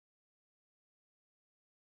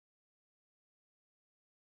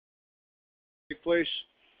right place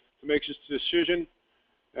to make this decision.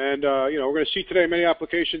 And, you know, we're going to see today many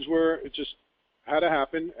applications where it just had to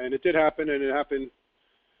happen, and it did happen, and it happened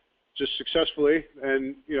just successfully.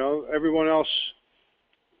 And, you know, everyone else,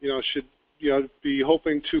 you know, should, you know, be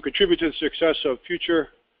hoping to contribute to the success of future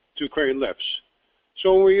two-crane lifts.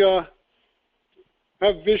 So when we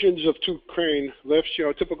have visions of two-crane lifts, you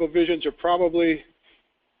know, typical visions are probably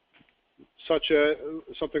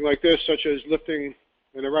something like this, such as lifting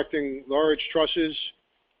and erecting large trusses.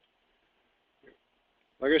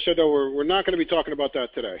 Like I said, though, we're not going to be talking about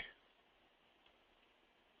that today.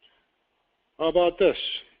 How about this?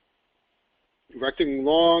 Erecting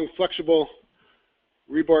long, flexible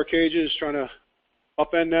rebar cages, trying to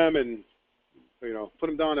upend them and, you know, put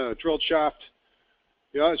them down a drilled shaft.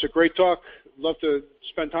 Yeah, it's a great talk. Love to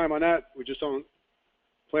spend time on that. We just don't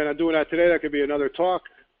plan on doing that today. That could be another talk.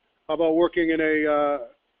 How about working in a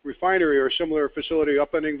refinery or similar facility,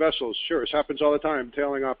 upending vessels? Sure, this happens all the time,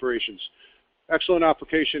 tailing operations. Excellent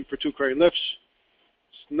application for two-crane lifts.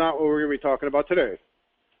 It's not what we're going to be talking about today.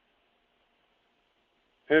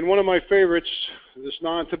 And one of my favorites, this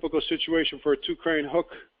non-typical situation for a two-crane hook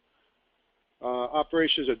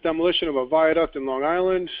operation, is a demolition of a viaduct in Long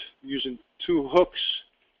Island using two hooks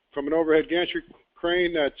from an overhead gantry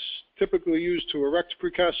crane that's typically used to erect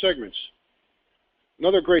precast segments.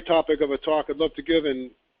 Another great topic of a talk I'd love to give, and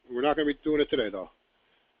we're not going to be doing it today, though.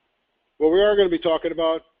 What we are going to be talking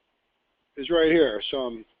about is right here,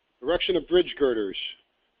 some erection of bridge girders,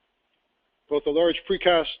 both a large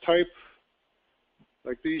precast type,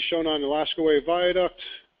 like these shown on the Alaska Way Viaduct,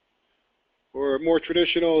 or a more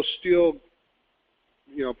traditional steel,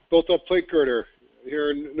 you know, built-up plate girder here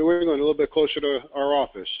in New England, a little bit closer to our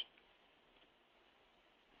office.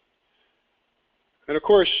 And of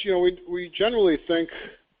course, you know, we generally think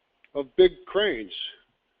of big cranes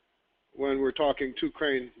when we're talking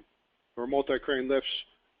two-crane or multi-crane lifts.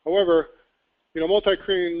 However, you know,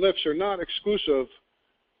 multi-crane lifts are not exclusive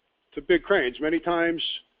to big cranes. Many times,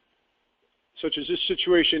 such as this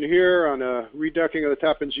situation here on a redecking of the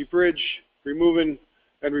Tappan Zee Bridge, removing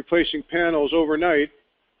and replacing panels overnight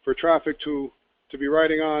for traffic to be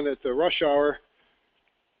riding on at the rush hour,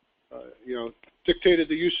 you know, dictated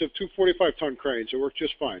the use of two 45-ton cranes. It worked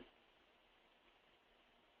just fine.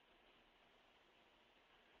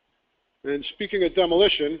 And speaking of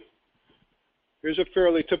demolition, here's a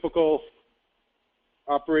fairly typical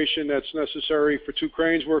operation that's necessary for two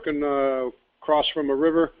cranes working across from a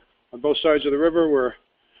river, on both sides of the river, where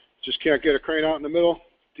you just can't get a crane out in the middle,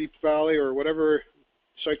 deep valley or whatever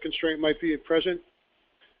site constraint might be present.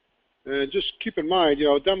 And just keep in mind, you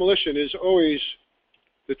know, demolition is always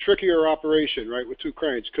the trickier operation, right, with two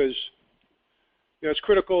cranes, because, you know, it's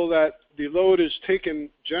critical that the load is taken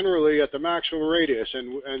generally at the maximum radius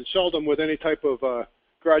and seldom with any type of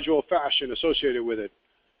gradual fashion associated with it.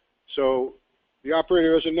 So the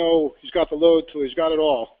operator doesn't know he's got the load till he's got it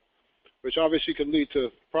all, which obviously can lead to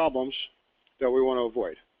problems that we want to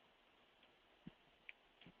avoid.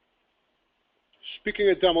 Speaking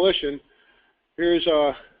of demolition, here's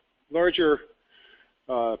a larger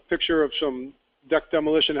picture of some deck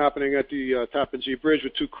demolition happening at the Tappan Zee Bridge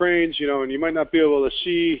with two cranes, you know, and you might not be able to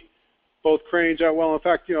see both cranes that well. In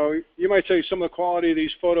fact, you know, you might say some of the quality of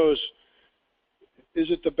these photos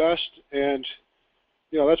isn't the best, and,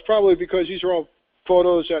 you know, that's probably because these are all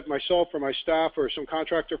photos that myself or my staff or some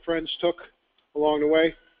contractor friends took along the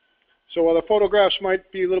way. So while the photographs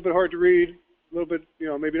might be a little bit hard to read, a little bit, you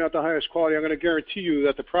know, maybe not the highest quality, I'm going to guarantee you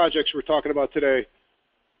that the projects we're talking about today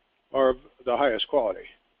are of the highest quality.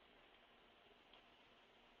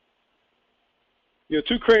 You know,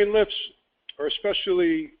 two crane lifts are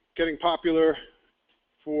especially getting popular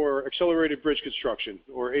for accelerated bridge construction,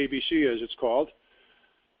 or ABC as it's called.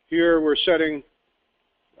 Here we're setting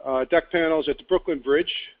deck panels at the Brooklyn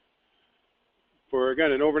Bridge for,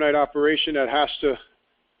 again, an overnight operation that has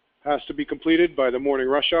to be completed by the morning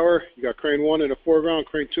rush hour. You got crane 1 in the foreground,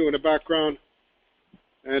 crane 2 in the background,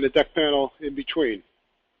 and a deck panel in between.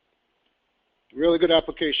 Really good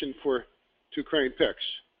application for two crane picks.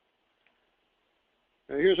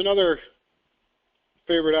 And here's another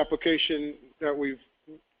favorite application that we've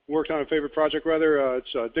worked on, a favorite project rather.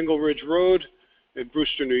 It's Dingle Ridge Road in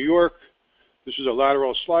Brewster, New York. This is a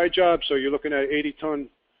lateral slide job, so you're looking at 80-ton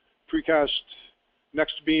precast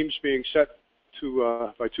next beams being set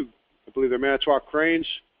to by two, I believe they're Manitowoc cranes,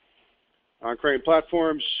 on crane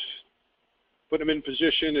platforms, putting them in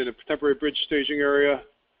position in a temporary bridge staging area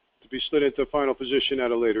to be slid into final position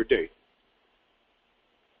at a later date.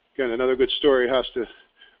 Again, another good story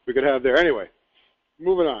we could have there. Anyway,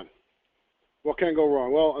 moving on. What can go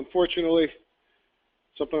wrong? Well, unfortunately,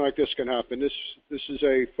 something like this can happen. This is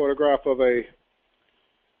a photograph of a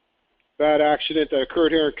bad accident that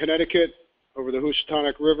occurred here in Connecticut over the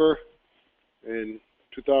Housatonic River in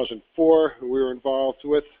 2004, we were involved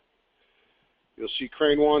with. You'll see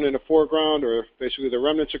Crane 1 in the foreground, or basically the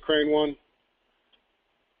remnants of Crane 1.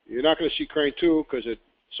 You're not going to see Crane 2 because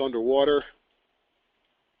it's underwater.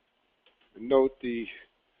 And note the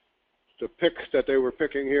pick that they were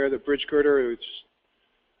picking here, the bridge girder, it's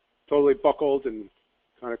totally buckled and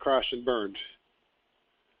kind of crashed and burned.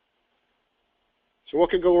 So what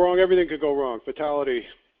can go wrong? Everything could go wrong. Fatality.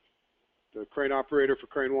 The crane operator for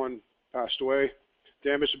Crane 1 passed away.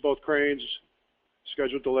 Damage to both cranes.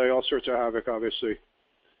 Scheduled delay, all sorts of havoc, obviously.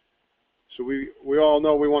 So we all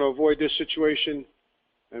know we want to avoid this situation,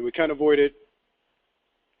 and we can avoid it.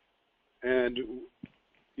 And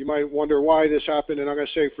you might wonder why this happened, and I'm going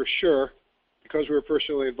to say for sure, because we were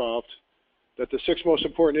personally involved, that the 6 most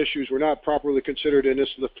important issues were not properly considered in this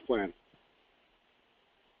lift plan.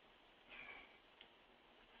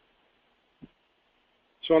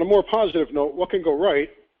 So on a more positive note, what can go right?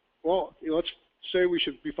 Well, let's say we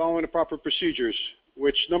should be following the proper procedures,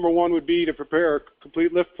 which number 1 would be to prepare a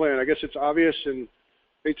complete lift plan. I guess it's obvious, and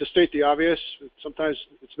I hate to state the obvious, sometimes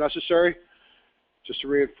it's necessary, just to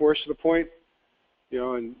reinforce the point.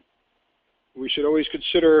 And we should always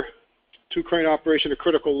consider 2 crane operation a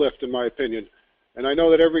critical lift, in my opinion. And I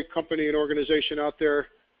know that every company and organization out there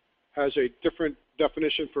has a different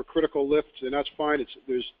definition for critical lift, and that's fine.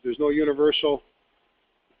 There's no universal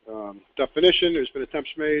definition. There's been attempts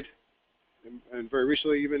made, and very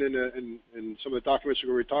recently, even in some of the documents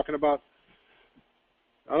we're talking about.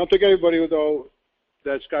 I don't think anybody, though,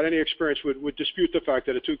 that's got any experience would dispute the fact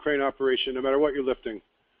that a 2 crane operation, no matter what you're lifting,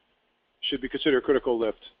 should be considered a critical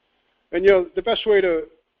lift. And the best way to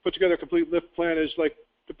put together a complete lift plan is like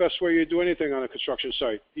the best way you do anything on a construction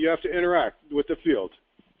site. You have to interact with the field.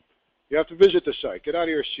 You have to visit the site, get out of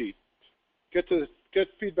your seat, get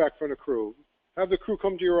feedback from the crew, have the crew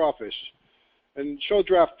come to your office, and show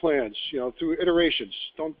draft plans, through iterations.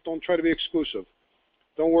 Don't try to be exclusive.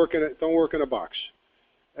 Don't work in a box.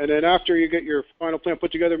 And then after you get your final plan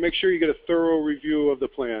put together, make sure you get a thorough review of the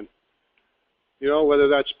plan. Whether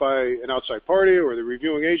that's by an outside party or the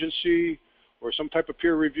reviewing agency or some type of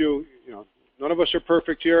peer review. None of us are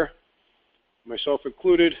perfect here, myself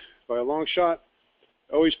included, by a long shot.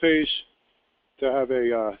 It always pays to have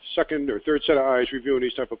a second or third set of eyes reviewing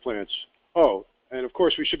these type of plans. Oh, and of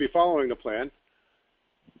course we should be following the plan.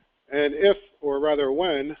 And if, or rather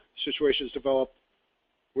when, situations develop,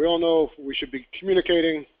 we all know we should be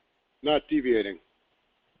communicating, not deviating.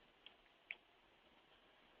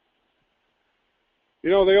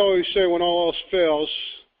 They always say when all else fails,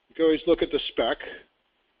 you can always look at the spec.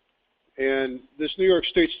 And this New York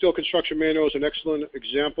State Steel Construction Manual is an excellent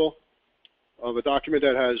example of a document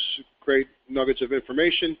that has great nuggets of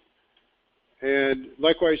information. And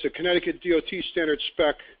likewise, the Connecticut DOT standard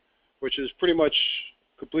spec, which is pretty much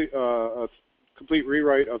a complete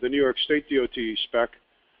rewrite of the New York State DOT spec,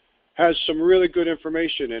 has some really good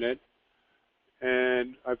information in it.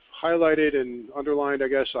 And I've highlighted and underlined, I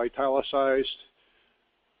guess, italicized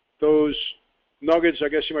those nuggets, I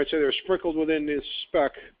guess you might say, they're sprinkled within this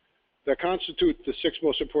spec that constitute the 6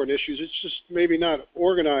 most important issues. It's just maybe not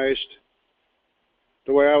organized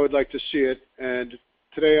the way I would like to see it. And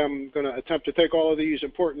today I'm going to attempt to take all of these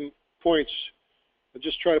important points and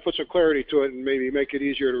just try to put some clarity to it and maybe make it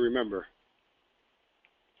easier to remember.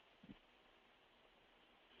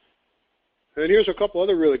 And here's a couple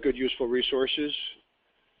other really good, useful resources.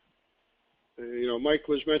 Mike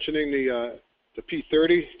was mentioning the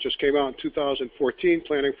P30, just came out in 2014,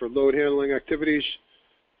 Planning for Load Handling Activities,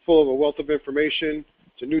 full of a wealth of information.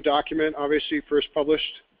 It's a new document, obviously, first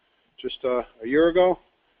published just a year ago.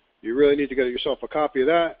 You really need to get yourself a copy of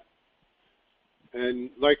that. And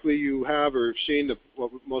likely you have or seen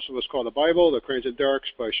what most of us call the Bible, the Cranes and Derricks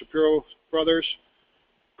by Shapiro Brothers.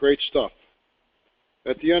 Great stuff.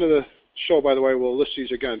 At the end of the show, by the way, we'll list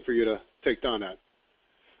these again for you to take down that.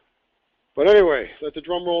 But anyway, let the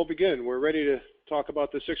drum roll begin. We're ready to talk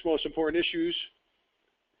about the 6 most important issues.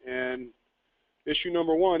 And issue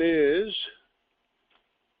number 1 is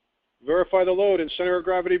verify the load and center of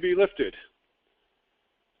gravity be lifted.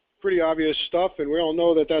 Pretty obvious stuff, and we all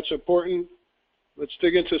know that that's important. Let's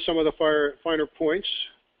dig into some of the finer points.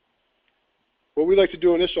 What we like to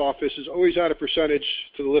do in this office is always add a percentage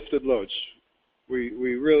to the lifted loads. We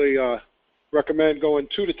really recommend going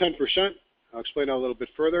 2 to 10%. I'll explain that a little bit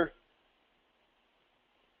further.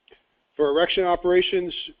 For erection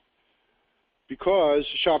operations, because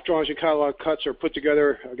shop drawings and catalog cuts are put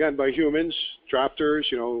together, again, by humans, drafters,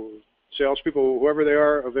 salespeople, whoever they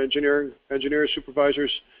are, of engineers,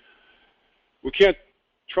 supervisors, we can't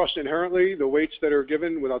trust inherently the weights that are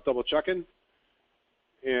given without double checking.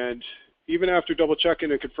 And even after double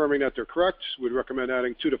checking and confirming that they're correct, we'd recommend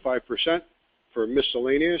adding 2 to 5% for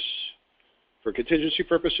miscellaneous, for contingency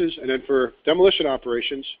purposes. And then for demolition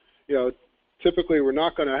operations, typically we're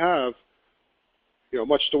not going to have,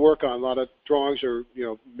 much to work on. A lot of drawings are,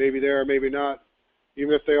 maybe there, maybe not.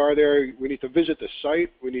 Even if they are there, we need to visit the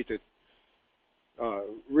site. We need to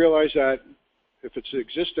realize that if it's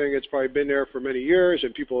existing, it's probably been there for many years,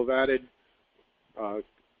 and people have added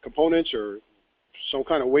components or some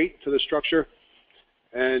kind of weight to the structure.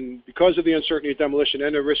 And because of the uncertainty of demolition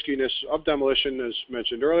and the riskiness of demolition, as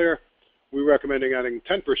mentioned earlier, we're recommending adding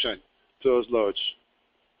 10% to those loads.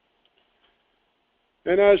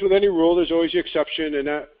 And as with any rule, there's always the exception, and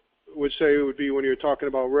that would be when you're talking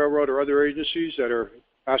about railroad or other agencies that are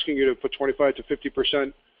asking you to put 25 to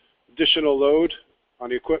 50% additional load on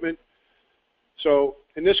the equipment. So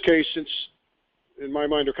in this case, since in my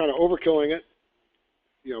mind they're kind of overkilling it,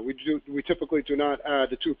 we typically do not add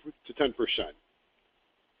the 2 to 10%.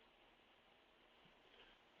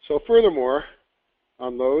 So furthermore,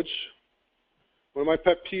 on loads, one of my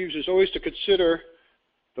pet peeves is always to consider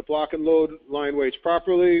the block and load line weights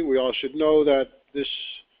properly. We all should know that this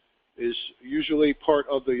is usually part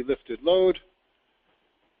of the lifted load,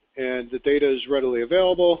 and the data is readily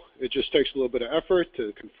available. It just takes a little bit of effort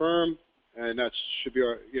to confirm, and that should be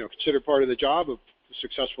considered part of the job of a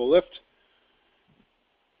successful lift.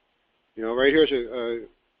 Right here's a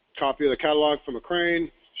copy of the catalog from a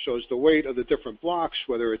crane. Shows the weight of the different blocks,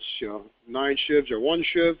 whether it's 9 shivs or 1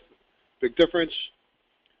 shiv, big difference.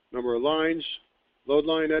 Number of lines, load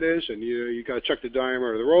line that is, and you got to check the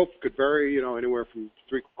diameter of the rope. Could vary, anywhere from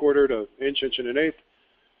 3/4 to inch and 1/8.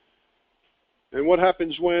 And what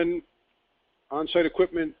happens when on-site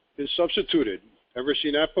equipment is substituted? Ever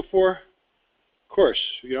seen that before? Of course,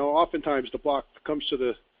 oftentimes the block that comes to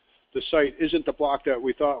the site isn't the block that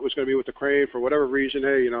we thought was going to be with the crane for whatever reason.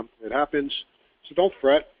 Hey, it happens. So don't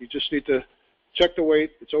fret. You just need to check the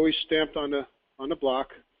weight. It's always stamped on the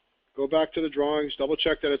block. Go back to the drawings, double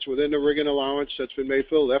check that it's within the rigging allowance that's been made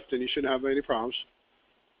for the lift, and you shouldn't have any problems.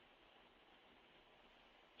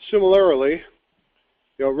 Similarly,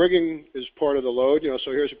 rigging is part of the load.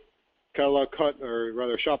 So here's a catalog cut, or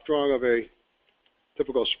rather a shop drawing of a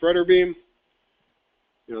typical spreader beam.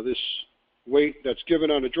 This weight that's given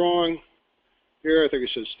on the drawing here, I think it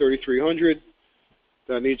says 3,300.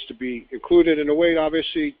 That needs to be included in the weight,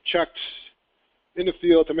 obviously checked in the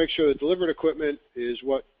field to make sure the delivered equipment is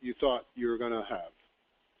what you thought you were going to have.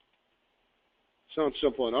 Sounds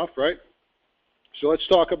simple enough, right? So let's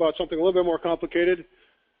talk about something a little bit more complicated,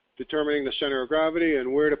 determining the center of gravity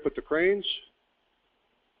and where to put the cranes.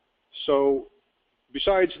 So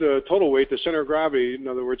besides the total weight, the center of gravity, in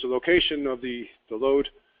other words, the location of the load,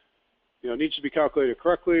 needs to be calculated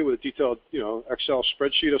correctly with a detailed, Excel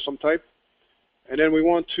spreadsheet of some type. And then we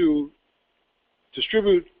want to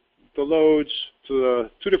distribute the loads to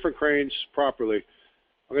the 2 different cranes properly.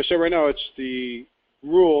 I'm going to say right now it's the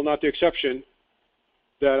rule, not the exception,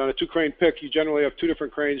 that on a 2-crane pick you generally have 2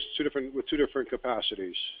 different cranes with 2 different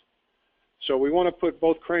capacities. So we want to put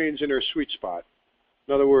both cranes in their sweet spot.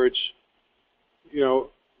 In other words,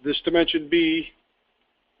 this dimension B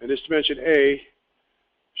and this dimension A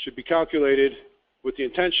should be calculated with the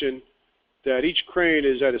intention that each crane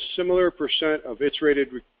is at a similar % of its rated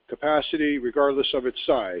capacity regardless of its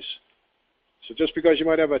size. So just because you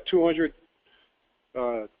might have a 200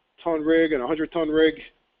 ton rig and a 100-ton rig,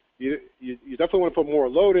 you definitely want to put more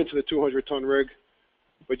load into the 200-ton rig,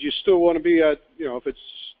 but you still want to be at, if it's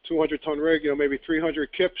 200-ton rig, maybe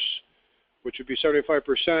 300 kips, which would be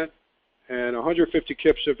 75%, and 150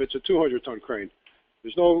 kips if it's a 200-ton crane.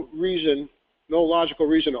 There's no logical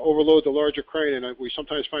reason to overload the larger crane, and we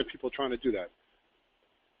sometimes find people trying to do that.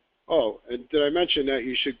 Oh, and did I mention that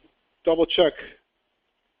you should double check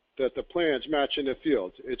that the plans match in the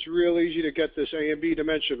field? It's real easy to get this A and B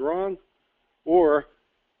dimension wrong, or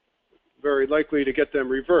very likely to get them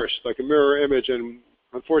reversed, like a mirror image, and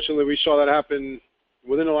unfortunately we saw that happen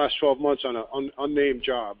within the last 12 months on an unnamed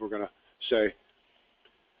job, we're going to say.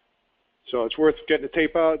 So it's worth getting the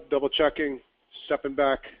tape out, double checking, stepping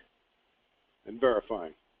back, and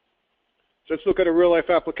verifying. So let's look at a real-life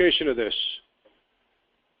application of this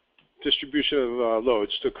distribution of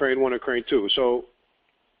loads to crane 1 and crane 2. So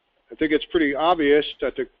I think it's pretty obvious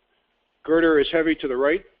that the girder is heavy to the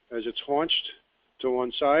right as it's haunched to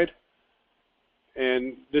one side.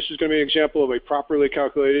 And this is going to be an example of a properly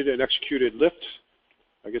calculated and executed lift.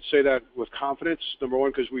 I could say that with confidence, number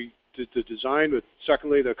one, because we did the design, but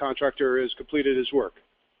secondly, the contractor has completed his work.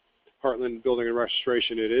 Heartland Building and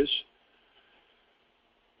Restoration it is.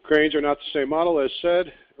 Cranes are not the same model, as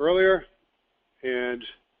said. earlier, and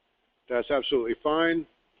that's absolutely fine.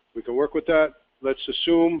 We can work with that. Let's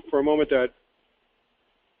assume for a moment that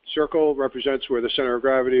circle represents where the center of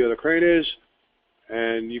gravity of the crane is,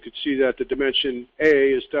 and you can see that the dimension A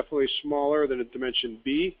is definitely smaller than the dimension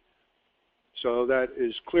B. So that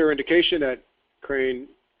is clear indication that crane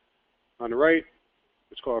on the right,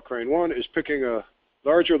 let's call it crane 1, is picking a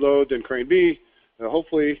larger load than crane B.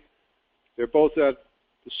 Hopefully they're both at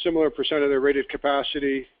a similar percent of their rated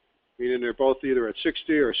capacity, meaning they're both either at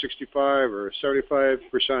 60 or 65 or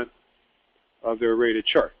 75% of their rated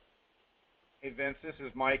chart. Hey Vince, this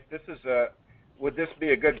is Mike. Would this be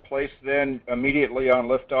a good place then immediately on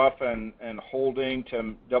liftoff and holding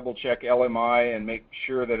to double check LMI and make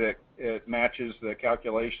sure that it matches the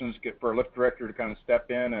calculations, for a lift director to kind of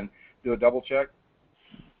step in and do a double check?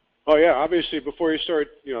 Oh yeah, obviously before you start,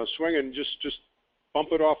 swinging, just bump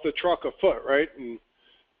it off the truck a foot, right? And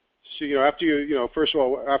see, after first of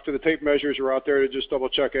all, after the tape measures are out there, to just double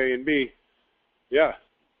check A and B. Yeah,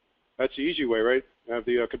 that's the easy way, right? Have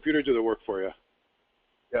the computer do the work for you.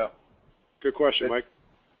 Yeah. Good question, Mike.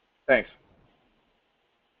 Thanks.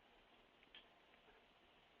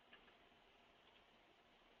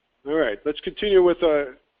 All right, let's continue with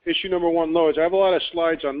issue number 1, loads. I have a lot of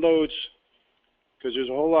slides on loads because there's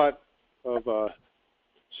a whole lot of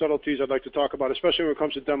subtleties I'd like to talk about, especially when it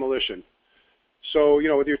comes to demolition. So,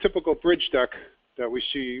 with your typical bridge deck that we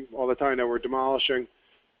see all the time that we're demolishing,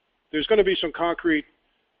 there's going to be some concrete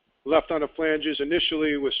left on the flanges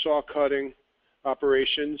initially with saw cutting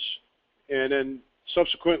operations, and then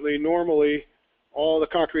subsequently, normally, all the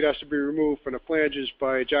concrete has to be removed from the flanges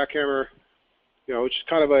by a jackhammer, which is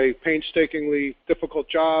kind of a painstakingly difficult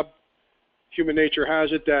job. Human nature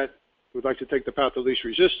has it that we'd like to take the path of least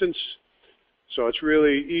resistance, so it's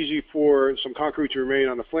really easy for some concrete to remain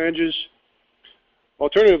on the flanges.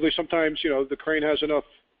 Alternatively, sometimes, the crane has enough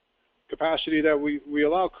capacity that we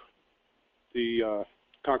allow the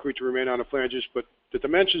concrete to remain on the flanges, but the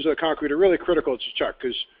dimensions of the concrete are really critical to check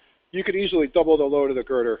because you could easily double the load of the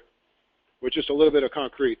girder with just a little bit of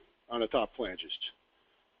concrete on the top flanges.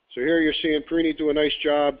 So here you're seeing Perini do a nice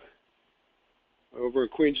job over in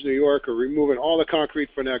Queens, New York, of removing all the concrete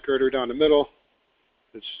from that girder down the middle.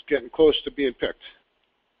 It's getting close to being picked.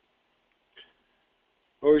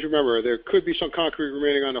 Always remember, there could be some concrete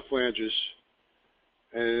remaining on the flanges,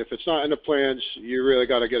 and if it's not in the plans, you really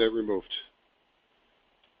got to get it removed.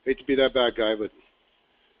 Hate to be that bad guy, but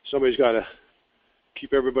somebody's got to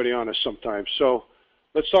keep everybody honest sometimes. So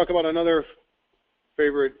let's talk about another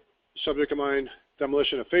favorite subject of mine,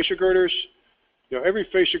 demolition of fascia girders. Every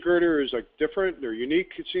fascia girder is different. They're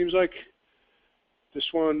unique, it seems like. This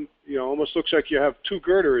one, almost looks like you have 2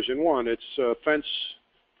 girders in one. It's a fence,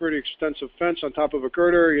 pretty extensive fence on top of a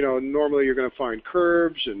girder. Normally you're going to find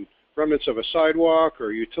curbs and remnants of a sidewalk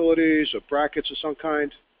or utilities or brackets of some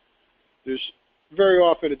kind. There's very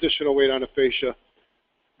often additional weight on the fascia.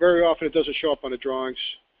 Very often it doesn't show up on the drawings.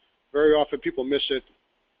 Very often people miss it,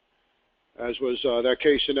 as was that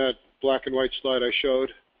case in that black and white slide I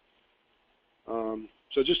showed.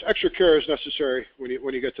 So just extra care is necessary when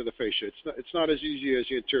you get to the fascia. It's not as easy as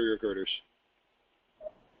the interior girders.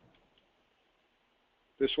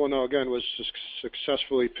 This one, again, was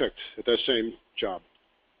successfully picked at that same job.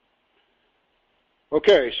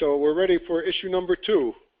 Okay, so we're ready for issue number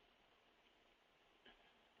 2.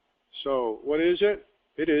 So what is it?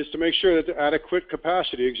 It is to make sure that the adequate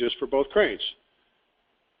capacity exists for both cranes.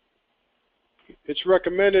 It's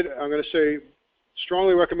recommended, I'm going to say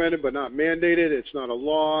strongly recommended, but not mandated. It's not a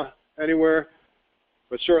law anywhere,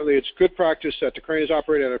 but certainly it's good practice that the crane is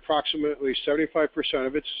operated at approximately 75%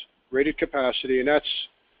 of its rated capacity, and that's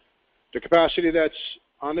the capacity that's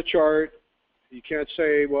on the chart. You can't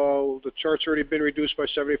say, well, the chart's already been reduced by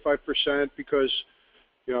 75% because,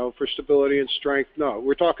 for stability and strength. No,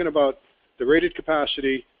 we're talking about the rated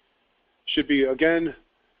capacity should be, again,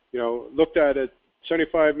 looked at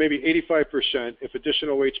 75, maybe 85% if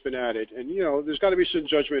additional weight's been added. And, there's got to be some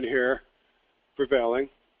judgment here prevailing,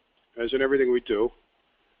 as in everything we do.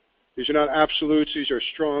 These are not absolutes. These are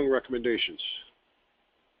strong recommendations.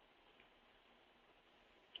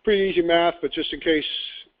 It's pretty easy math, but just in case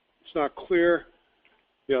it's not clear,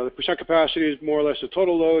 the percent capacity is more or less the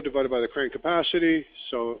total load divided by the crane capacity.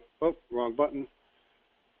 So, wrong button.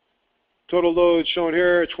 Total load shown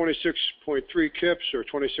here, 26.3 kips or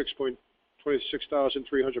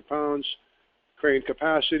 26,300 pounds. Crane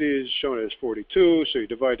capacity is shown as 42, so you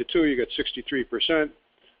divide the 2, you get 63%,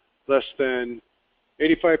 less than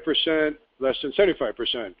 85%, less than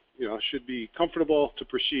 75%. Should be comfortable to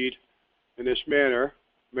proceed in this manner,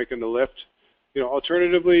 making the lift.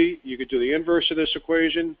 Alternatively, you could do the inverse of this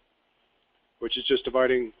equation. which is just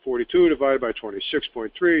dividing 42 divided by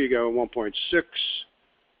 26.3. You go 1.6.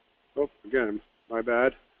 Oh, again, my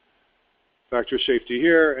bad. Factor of safety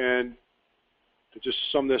here, and to just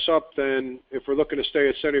sum this up, then if we're looking to stay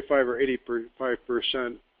at 75 or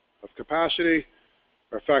 85% of capacity,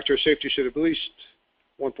 our factor of safety should have at least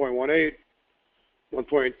 1.18,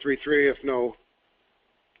 1.33 if no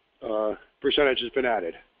percentage has been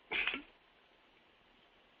added.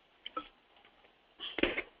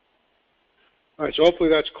 All right, so hopefully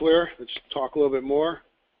that's clear. Let's talk a little bit more.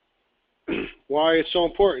 Why it's so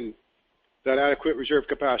important that adequate reserve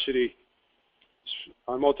capacity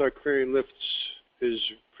on multi-crane lifts is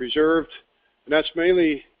preserved. And that's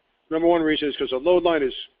mainly, number one reason is because the load line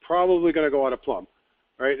is probably going to go out of plumb.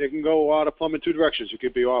 Right? It can go out of plumb in two directions. It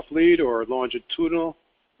could be off lead or longitudinal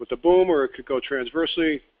with the boom, or it could go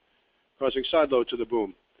transversely, causing side load to the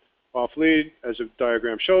boom. Off lead, as the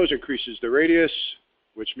diagram shows, increases the radius,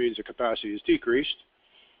 which means the capacity is decreased.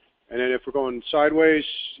 And then if we're going sideways,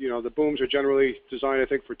 you know, the booms are generally designed, I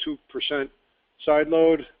think, for 2% side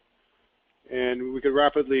load, and we could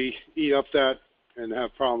rapidly eat up that and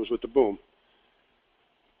have problems with the boom.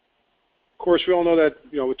 Of course, we all know that,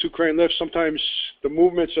 you know, with two crane lifts, sometimes the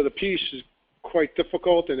movements of the piece is quite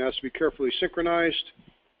difficult and has to be carefully synchronized,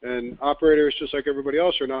 and operators, just like everybody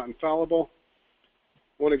else, are not infallible.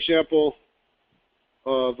 One example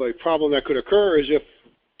of a problem that could occur is if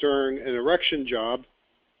during an erection job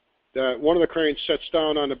that one of the cranes sets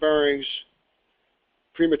down on the bearings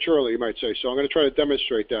prematurely, you might say. So I'm going to try to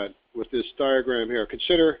demonstrate that with this diagram here.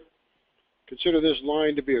 Consider this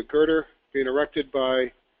line to be a girder being erected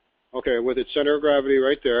by, okay, with its center of gravity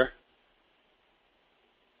right there,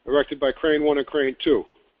 erected by crane 1 and crane 2.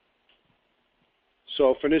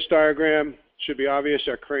 So from this diagram, it should be obvious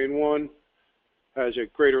that crane 1 has a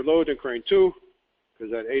greater load than crane 2,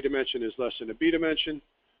 because that A dimension is less than the B dimension.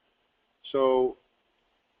 So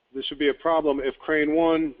this would be a problem if crane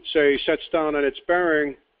 1, say, sets down on its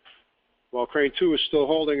bearing while crane 2 is still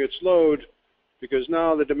holding its load, because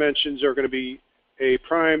now the dimensions are going to be A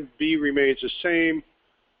prime, B remains the same.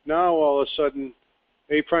 Now all of a sudden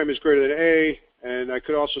A prime is greater than A, and I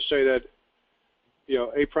could also say that, you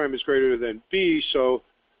know, A prime is greater than B, so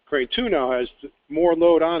crane 2 now has more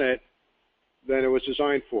load on it than it was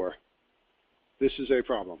designed for. This is a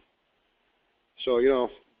problem. So, you know,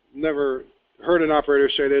 never heard an operator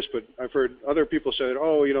say this, but I've heard other people say that,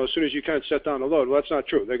 oh, you know, as soon as you can set down the load. Well, that's not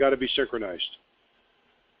true. They got to be synchronized.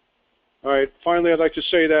 All right, finally, I'd like to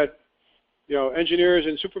say that, you know, engineers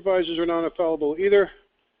and supervisors are not infallible either,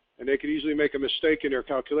 and they could easily make a mistake in their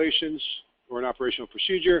calculations or an operational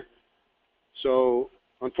procedure. So,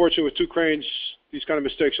 unfortunately, with two cranes, these kind of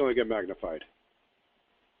mistakes only get magnified.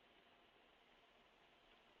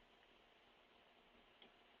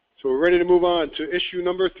 So we're ready to move on to issue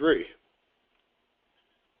number 3,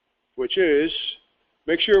 which is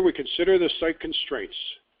make sure we consider the site constraints.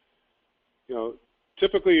 You know,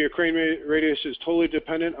 typically your crane radius is totally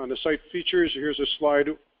dependent on the site features. Here's a slide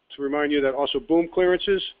to remind you that also boom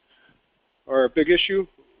clearances are a big issue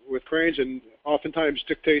with cranes and oftentimes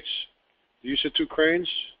dictates the use of two cranes.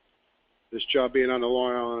 This job being on the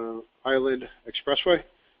Long Island Expressway.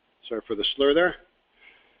 Sorry for the slur there.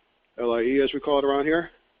 LIE as we call it around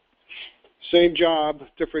here. Same job,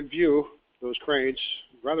 different view, those cranes,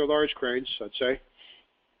 rather large cranes, I'd say,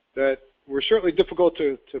 that were certainly difficult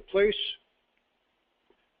to place.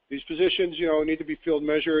 These positions, you know, need to be field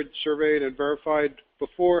measured, surveyed, and verified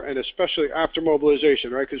before and especially after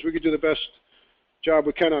mobilization, right? Because we could do the best job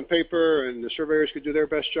we can on paper, and the surveyors could do their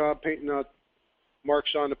best job painting out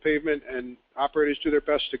marks on the pavement, and operators do their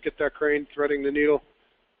best to get that crane threading the needle.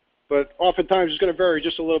 But oftentimes it's going to vary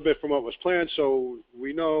just a little bit from what was planned, so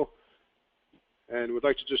we know and would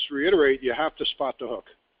like to just reiterate, you have to spot the hook.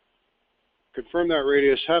 Confirm that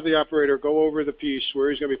radius, have the operator go over the piece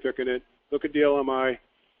where he's going to be picking it, look at the LMI,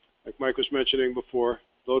 like Mike was mentioning before,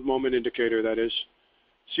 load moment indicator that is,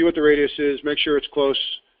 see what the radius is, make sure it's close.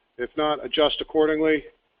 If not, adjust accordingly,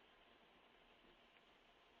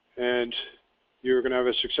 and you're going to have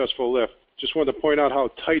a successful lift. Just wanted to point out how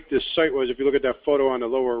tight this site was. If you look at that photo on the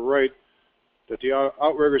lower right, that the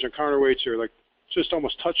outriggers and counterweights are like just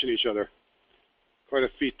almost touching each other. Quite a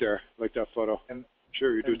feat there, like that photo. And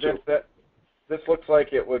sure you do too. This looks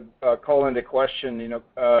like it would call into question, you know,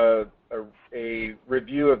 a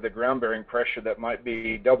review of the ground bearing pressure that might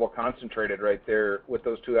be double concentrated right there with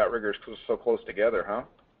those two outriggers so close together, huh?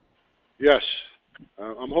 Yes.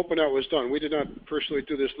 I'm hoping that was done. We did not personally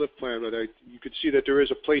do this lift plan, but you could see that there is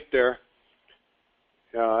a plate there.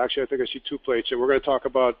 Actually, I think I see two plates, and we're going to talk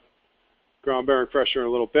about ground bearing pressure in a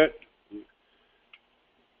little bit.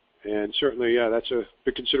 And certainly, yeah, that's a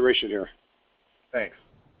big consideration here. Thanks.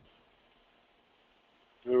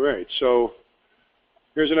 All right, so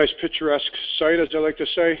here's a nice picturesque site, as I like to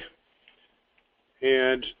say.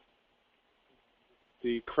 And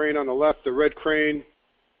the crane on the left, the red crane,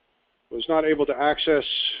 was not able to access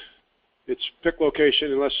its pick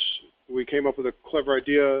location unless we came up with a clever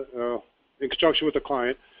idea in conjunction with the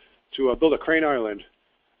client to build a crane island.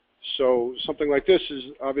 So something like this is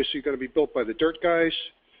obviously going to be built by the dirt guys.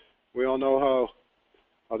 We all know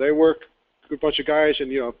how they work. Good bunch of guys,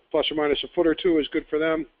 and plus or minus a foot or two is good for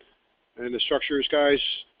them. And the structures guys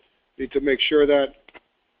need to make sure that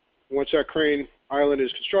once that crane island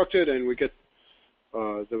is constructed and we get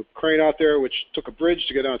the crane out there, which took a bridge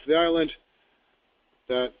to get onto the island,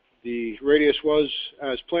 that the radius was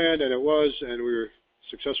as planned, and it was, and we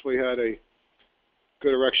successfully had a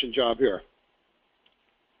good erection job here.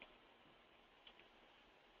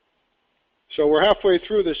 So we're halfway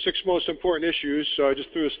through the 6 most important issues, so I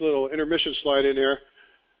just threw this little intermission slide in there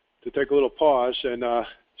to take a little pause and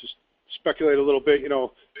just speculate a little bit.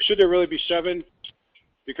 Should there really be 7?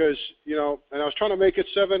 Because, and I was trying to make it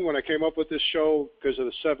 7 when I came up with this show because of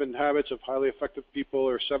the 7 habits of highly effective people,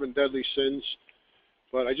 or 7 deadly sins.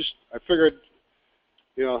 But I figured,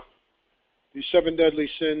 these 7 deadly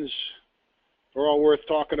sins are all worth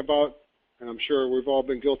talking about, and I'm sure we've all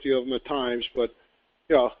been guilty of them at times, but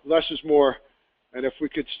less is more, and if we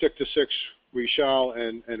could stick to 6, we shall,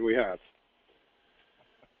 and we have.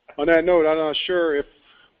 On that note, I'm not sure if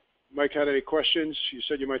Mike had any questions. You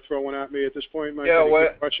said you might throw one at me at this point, Mike. Yeah,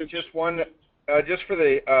 just one, just for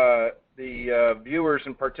the viewers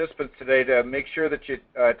and participants today, to make sure that you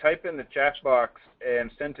type in the chat box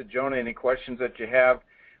and send to Jonah any questions that you have.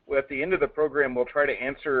 At the end of the program, we'll try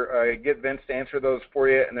to get Vince to answer those for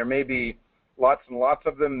you, and there may be lots and lots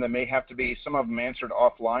of them. There may have to be some of them answered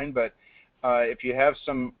offline, but if you have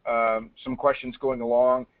some questions going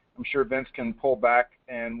along, I'm sure Vince can pull back,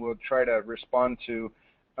 and we'll try to respond to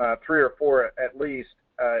 3 or 4 at least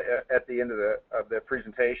at the end of the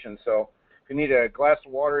presentation. So if you need a glass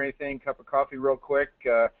of water or anything, cup of coffee real quick,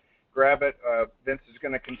 grab it. Vince is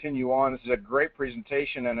going to continue on. This is a great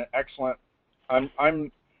presentation and an excellent.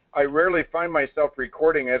 I rarely find myself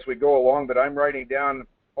recording as we go along, but I'm writing down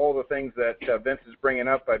all the things that Vince is bringing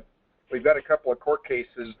up. We've got a couple of court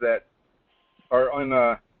cases that are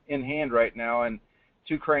in hand right now, and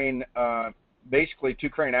basically two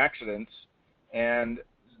crane accidents, and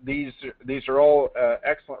these are all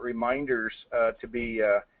excellent reminders to be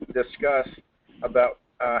discussed about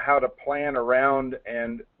how to plan around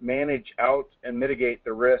and manage out and mitigate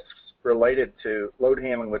the risks related to load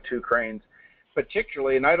handling with 2 cranes,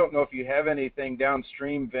 particularly. And I don't know if you have anything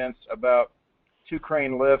downstream, Vince, about 2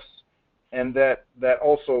 crane lifts, and that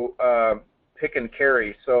also pick and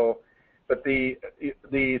carry. So, but the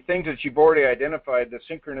things that you've already identified, the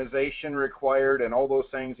synchronization required and all those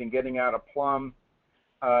things, and getting out of plumb,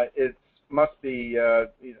 it must be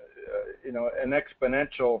an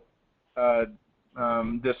exponential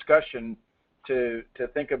discussion to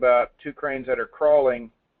think about 2 cranes that are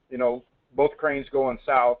crawling, both cranes going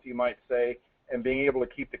south, you might say, and being able to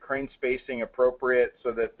keep the crane spacing appropriate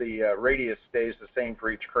so that the radius stays the same for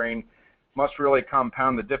each crane must really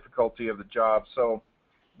compound the difficulty of the job. So,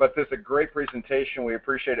 but this is a great presentation. We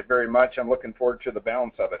appreciate it very much. I'm looking forward to the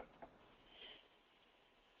balance of it.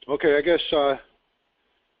 Okay, I guess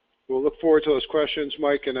we'll look forward to those questions,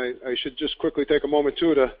 Mike, and I should just quickly take a moment,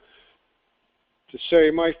 too, to say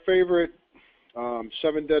my favorite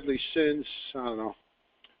 7 deadly sins, I don't know,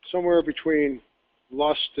 somewhere between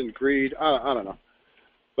lust and greed, I don't know.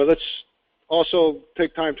 But let's also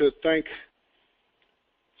take time to thank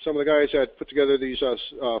some of the guys that put together these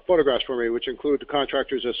photographs for me, which include the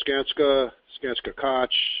contractors at Skanska Koch,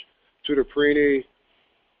 Tudor Perini,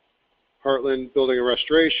 Heartland Building and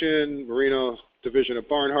Restoration, Marino Division of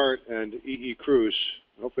Barnhart, and E.E. Cruz.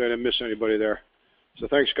 Hopefully I didn't miss anybody there. So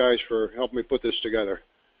thanks, guys, for helping me put this together.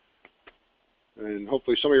 And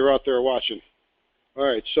hopefully some of you are out there watching. All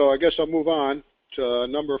right, so I guess I'll move on to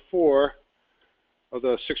number 4 of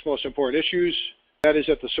the 6 most important issues. That is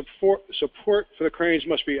that the support for the cranes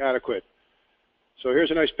must be adequate. So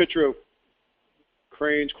here's a nice picture of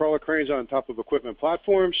cranes, crawler cranes on top of equipment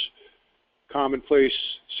platforms. Commonplace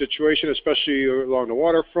situation, especially along the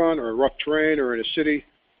waterfront or rough terrain or in a city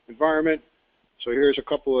environment. So here's a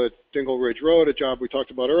couple at Dingle Ridge Road, a job we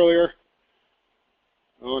talked about earlier.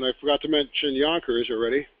 Oh, and I forgot to mention Yonkers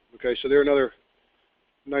already. Okay, so they're another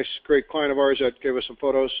nice, great client of ours that gave us some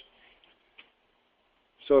photos.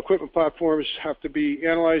 So equipment platforms have to be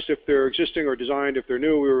analyzed if they're existing or designed. If they're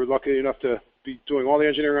new, we were lucky enough to be doing all the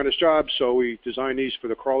engineering on this job, so we designed these for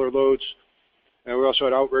the crawler loads. And we also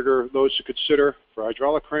had outrigger loads to consider for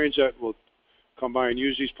hydraulic cranes that will come by and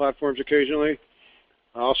use these platforms occasionally.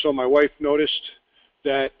 Also, my wife noticed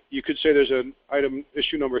that you could say there's an item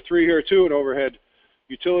issue number 3 here too, an overhead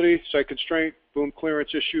utility, site constraint, boom clearance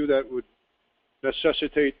issue that would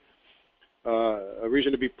necessitate a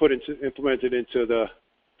reason to be implemented into the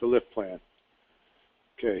lift plan.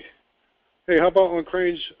 Okay. Hey, how about when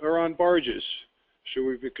cranes are on barges? Should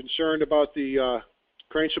we be concerned about the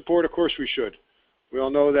crane support? Of course we should. We all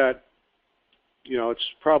know that, you know, it's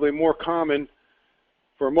probably more common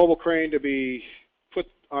for a mobile crane to be put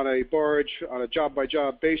on a barge on a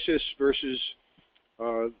job-by-job basis versus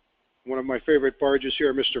one of my favorite barges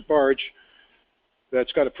here, Mr. Barge,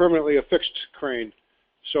 that's got a permanently affixed crane.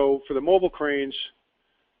 So for the mobile cranes,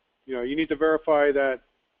 you know, you need to verify that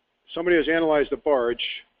somebody has analyzed the barge.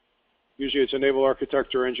 Usually it's a naval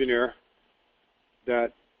architect or engineer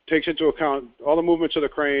that takes into account all the movements of the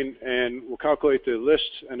crane and will calculate the list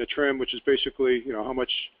and the trim, which is basically, you know, how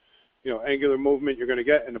much, you know, angular movement you're going to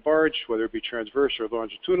get in the barge, whether it be transverse or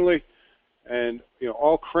longitudinally. And, you know,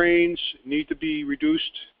 all cranes need to be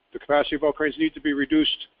reduced. The capacity of all cranes need to be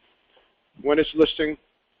reduced when it's listing,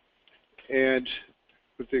 and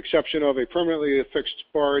with the exception of a permanently affixed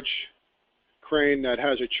barge crane that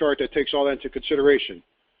has a chart that takes all that into consideration.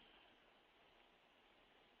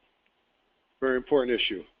 Very important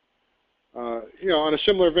issue. You know, on a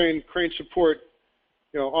similar vein, crane support,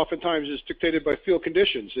 you know, oftentimes is dictated by field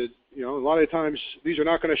conditions. You know, a lot of times these are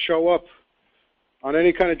not going to show up on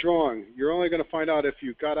any kind of drawing. You're only going to find out if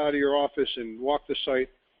you got out of your office and walked the site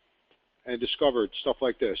and discovered stuff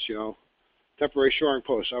like this, you know. Temporary shoring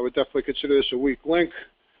posts. I would definitely consider this a weak link.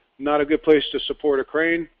 Not a good place to support a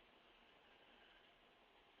crane.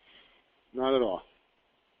 Not at all.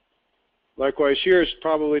 Likewise, here is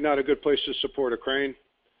probably not a good place to support a crane.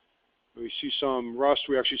 We see some rust.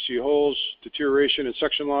 We actually see holes, deterioration, and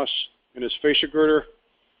section loss in this fascia girder.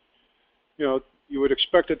 You know, you would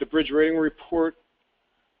expect that the bridge rating report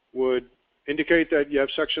would indicate that you have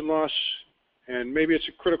section loss, and maybe it's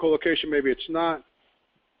a critical location, maybe it's not.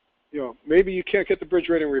 You know, maybe you can't get the bridge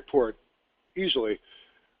rating report easily.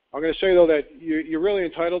 I'm going to say, though, that you're really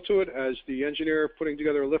entitled to it as the engineer putting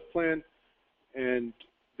together a lift plan, and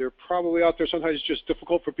they're probably out there. Sometimes it's just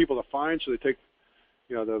difficult for people to find, so they take,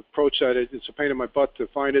 you know, the approach that it's a pain in my butt to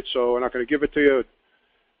find it, so we're not going to give it to you,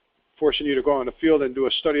 forcing you to go on the field and do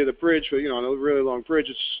a study of the bridge. But, you know, on a really long bridge,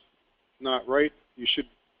 it's not right. You should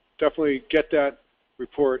definitely get that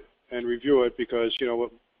report and review it, because, you know,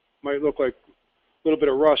 what might look like a little bit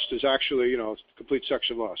of rust is actually, you know, complete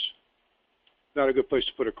section loss. Not a good place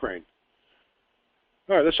to put a crane.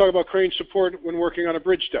 All right, let's talk about crane support when working on a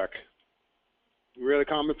bridge deck. Really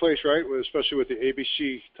commonplace, right? Especially with the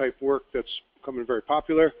ABC type work that's becoming very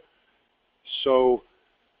popular. So,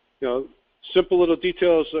 you know, simple little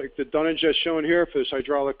details like the dunnage as shown here for this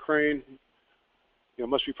hydraulic crane, you know,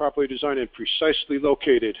 must be properly designed and precisely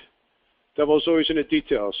located. Devil's always in the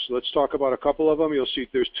details. So let's talk about a couple of them. You'll see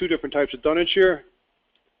there's 2 different types of dunnage here.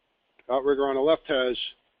 Outrigger on the left has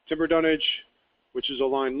timber dunnage, which is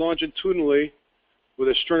aligned longitudinally with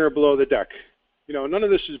a stringer below the deck. You know, none of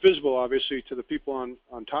this is visible, obviously, to the people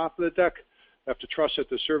on top of the deck. They have to trust that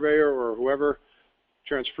the surveyor or whoever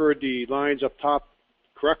transferred the lines up top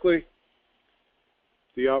correctly.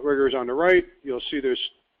 The outrigger is on the right. You'll see there's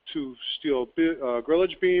 2 steel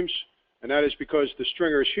grillage beams, and that is because the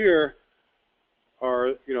stringers here are,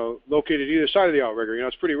 you know, located either side of the outrigger. You know,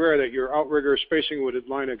 it's pretty rare that your outrigger spacing would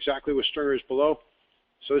align exactly with stringers below.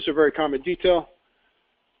 So this is a very common detail,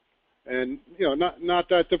 and, you know, not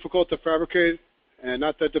that difficult to fabricate and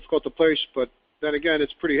not that difficult to place, but then again,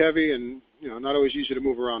 it's pretty heavy and, you know, not always easy to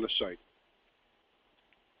move around the site.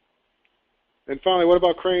 And finally, what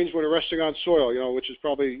about cranes when they're resting on soil, you know, which is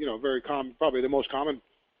probably, you know, very common, probably the most common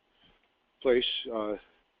place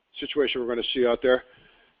situation we're going to see out there.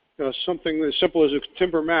 You know, something as simple as a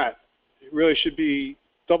timber mat, it really should be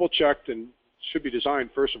double-checked and should be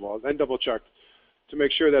designed, first of all, then double-checked to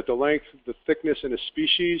make sure that the length, the thickness, and the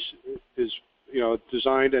species is, you know,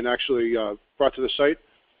 designed and actually brought to the site.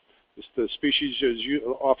 The species is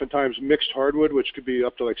oftentimes mixed hardwood, which could be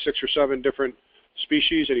up to like 6 or 7 different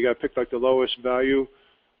species, and you got to pick like the lowest value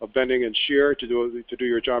of bending and shear to do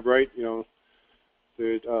your job right. You know,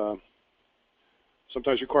 it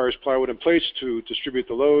sometimes requires plywood and plates to distribute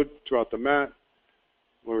the load throughout the mat.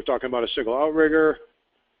 When we're talking about a single outrigger,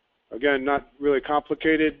 again, not really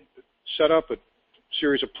complicated setup, but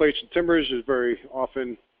series of plates and timbers is very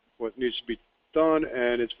often what needs to be done,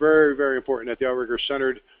 and it's very, very important that the outrigger is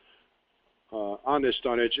centered on this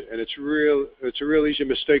dunnage, and it's a real easy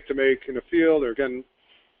mistake to make in the field, or again,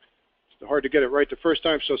 it's hard to get it right the first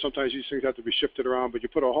time, so sometimes these things have to be shifted around, but you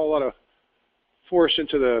put a whole lot of force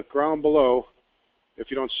into the ground below, if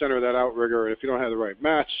you don't center that outrigger and if you don't have the right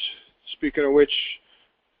mats. Speaking of which,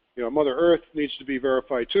 Mother Earth needs to be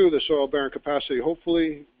verified too, the soil bearing capacity.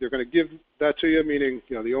 Hopefully they're going to give that to you, meaning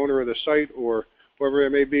the owner of the site or whoever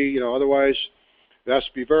it may be. Otherwise it has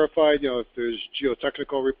to be verified. If there's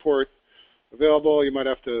geotechnical report available, you might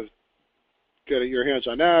have to get your hands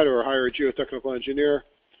on that or hire a geotechnical engineer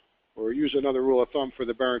or use another rule of thumb for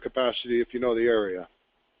the bearing capacity if you know the area.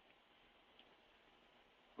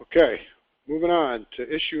 Okay, moving on to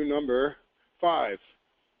issue number 5.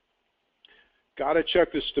 Got to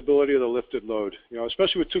check the stability of the lifted load,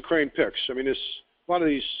 especially with 2 crane picks. I mean, a lot of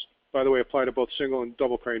these, by the way, apply to both single and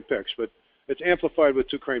double crane picks, but it's amplified with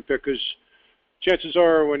 2 crane pick because chances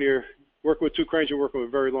are when you're working with 2 cranes, you're working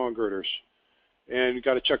with very long girders. And you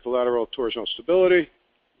got to check the lateral torsional stability.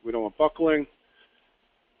 We don't want buckling.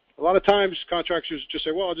 A lot of times contractors just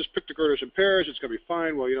say, well, I'll just pick the girders in pairs, it's going to be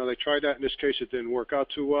fine. Well, they tried that. In this case, it didn't work out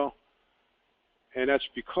too well. And that's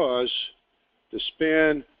because the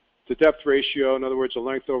span to depth ratio, in other words, the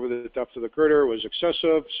length over the depth of the girder, was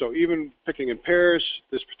excessive. So even picking in pairs,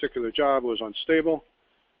 this particular job was unstable.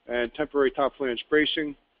 And temporary top flange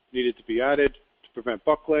bracing needed to be added to prevent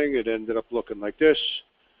buckling. It ended up looking like this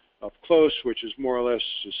up close, which is more or less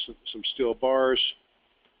just some steel bars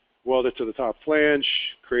welded to the top flange,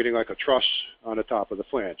 creating like a truss on the top of the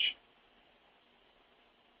flange.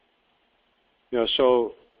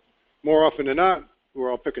 So more often than not,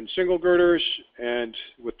 we're all picking single girders, and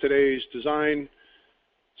with today's design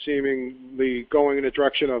seemingly going in the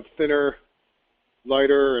direction of thinner,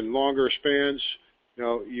 lighter, and longer spans,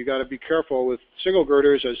 you got to be careful with single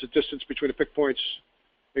girders as the distance between the pick points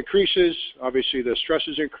increases. Obviously, the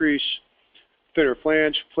stresses increase. Thinner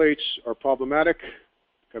flange plates are problematic.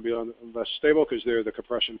 Going to be less stable because they're the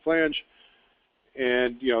compression flange.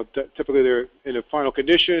 And, typically they're in a final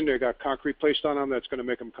condition. They've got concrete placed on them that's going to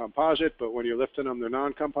make them composite, but when you're lifting them, they're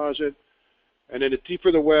non-composite. And then the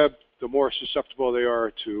deeper the web, the more susceptible they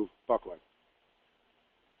are to buckling.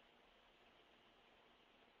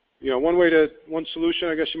 One solution,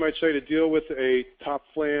 I guess you might say, to deal with a top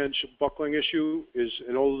flange buckling issue is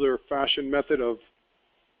an older fashioned method of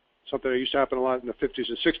something that used to happen a lot in the 50s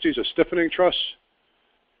and 60s, a stiffening truss.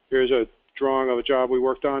 Here's a drawing of a job we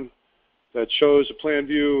worked on that shows a plan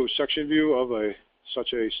view, section view of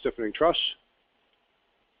such a stiffening truss.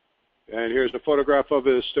 And here's the photograph of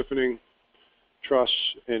a stiffening truss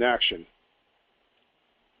in action.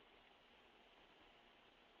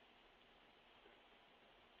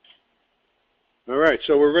 All right,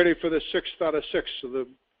 so we're ready for the 6th out of 6, so the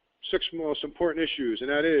 6 most important issues, and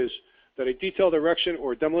that is that a detailed erection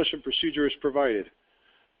or demolition procedure is provided.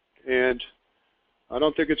 And I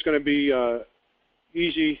don't think it's going to be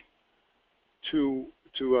easy to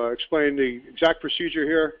explain the exact procedure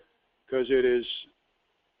here because it is,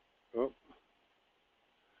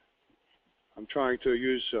 I'm trying to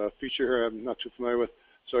use a feature here I'm not too familiar with.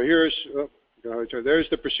 So there's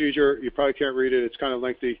the procedure. You probably can't read it. It's kind of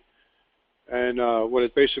lengthy. And what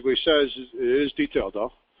it basically says is, it is detailed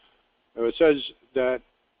though. It says that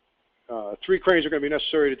 3 cranes are going to be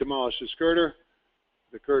necessary to demolish this girder.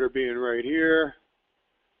 The girder being right here.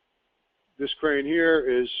 This crane here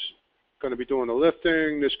is going to be doing the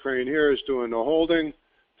lifting. This crane here is doing the holding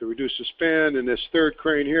to reduce the span. And this 3rd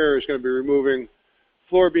crane here is going to be removing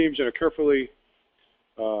floor beams in a carefully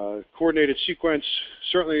coordinated sequence.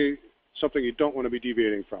 Certainly something you don't want to be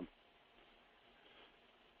deviating from.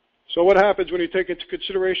 So what happens when you take into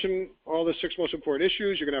consideration all the 6 most important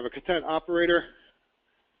issues? You're going to have a content operator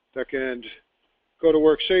that can go to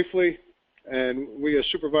work safely, and we as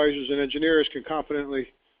supervisors and engineers can confidently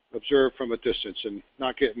observe from a distance and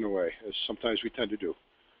not get in the way, as sometimes we tend to do.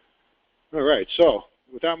 All right, so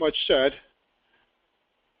with that much said,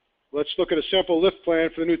 let's look at a sample lift plan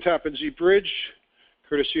for the new Tappan Zee bridge,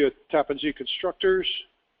 courtesy of Tappan Zee Constructors,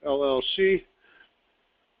 LLC.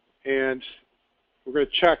 And we're going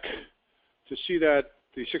to check to see that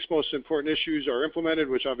the 6 most important issues are implemented,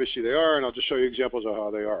 which obviously they are, and I'll just show you examples of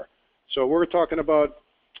how they are. So we're talking about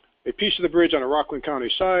a piece of the bridge on a Rockland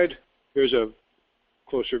County side. Here's a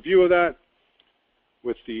closer view of that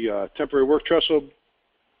with the temporary work trestle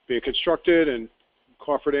being constructed and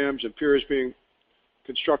cofferdams and piers being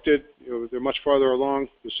constructed. They're much farther along.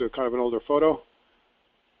 This is kind of an older photo.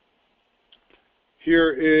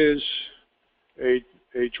 Here is a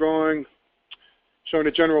drawing showing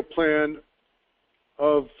a general plan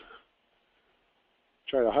of,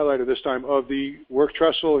 try to highlight it this time, of the work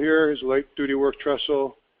trestle here. Here's a light duty work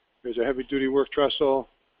trestle. There's a heavy duty work trestle.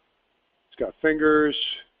 It's got fingers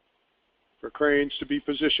for cranes to be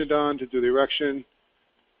positioned on to do the erection.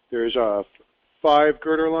 There's 5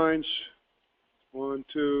 girder lines 1,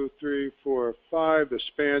 2, 3, 4, 5. The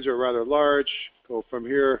spans are rather large. Go from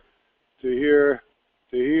here to here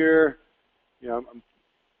to here.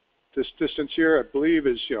 This distance here, I believe,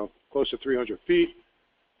 is close to 300 feet.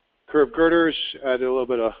 Curved girders add a little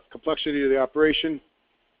bit of complexity to the operation.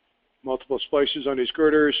 Multiple splices on these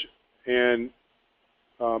girders, and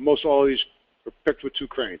most all of these are picked with 2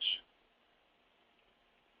 cranes.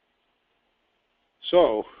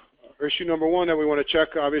 So, issue number 1 that we want to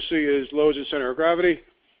check, obviously, is loads and center of gravity.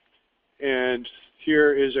 And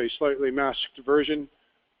here is a slightly masked version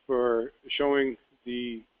for showing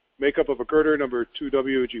the makeup of a girder, number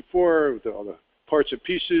 2WG4, with all the parts and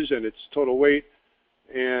pieces and its total weight.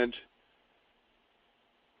 And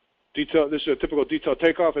detail. This is a typical detail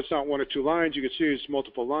takeoff. It's not 1 or 2 lines. You can see it's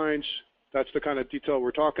multiple lines. That's the kind of detail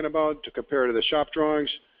we're talking about to compare to the shop drawings.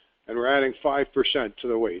 And we're adding 5% to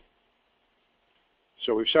the weight.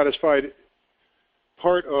 So we've satisfied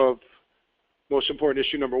part of most important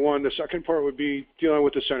issue number 1. The second part would be dealing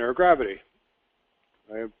with the center of gravity.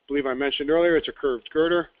 I believe I mentioned earlier it's a curved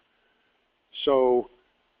girder. So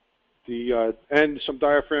the some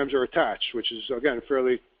diaphragms are attached, which is, again,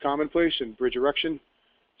 fairly commonplace in bridge erection.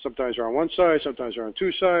 Sometimes they're on one side, sometimes they're on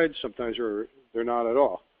 2 sides, sometimes they're not at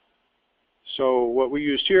all. So what we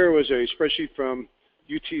used here was a spreadsheet from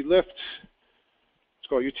UT Lift. It's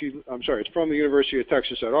called it's from the University of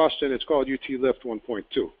Texas at Austin. It's called UT Lift 1.2.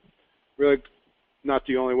 Really not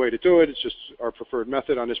the only way to do it. It's just our preferred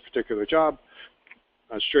method on this particular job.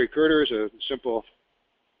 On straight girders, a simple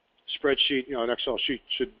spreadsheet, an Excel sheet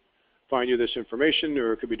should find you this information,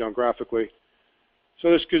 or it could be done graphically.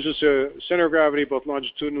 So this gives us a center of gravity, both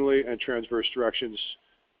longitudinally and transverse directions,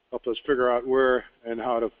 help us figure out where and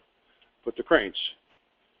how to put the cranes.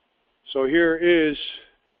 So here is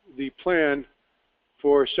the plan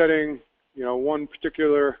for setting, one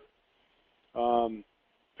particular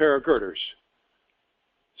pair of girders.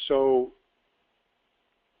 So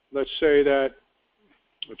let's say that,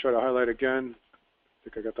 I'll try to highlight again. I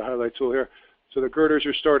think I got the highlight tool here. So the girders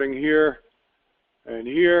are starting here and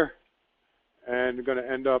here, and they're going to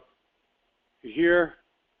end up here.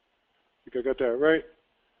 I think I got that right.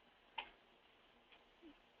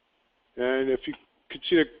 And if you could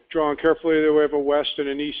see the drawing carefully, there we have a west and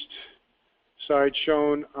an east side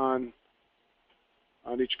shown on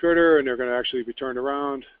each girder, and they're going to actually be turned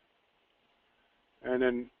around. And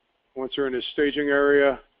then once they're in this staging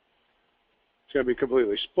area, it's going to be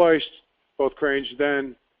completely spliced. Both cranes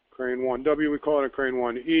then, crane 1W we call it, and crane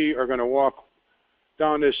 1E, are going to walk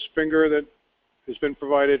down this finger that has been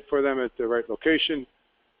provided for them at the right location,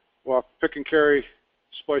 walk, pick and carry,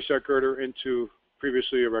 splice that girder into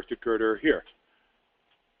previously erected girder here.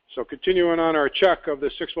 So continuing on our check of the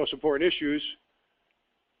 6 most important issues,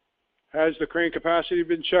 has the crane capacity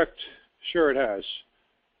been checked? Sure it has.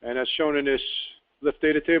 And that's shown in this lift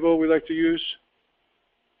data table we like to use.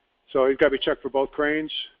 So it's got to be checked for both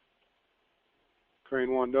cranes, crane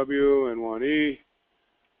 1W and 1E.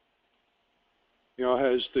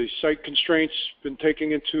 Has the site constraints been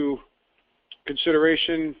taken into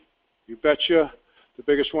consideration? You betcha. The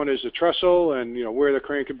biggest one is the trestle and where the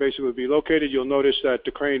crane can basically be located. You'll notice that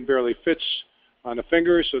the crane barely fits on the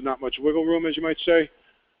fingers, so not much wiggle room, as you might say.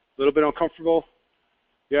 A little bit uncomfortable.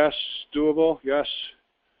 Yes. Doable. Yes.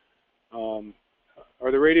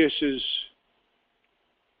 Are the radiuses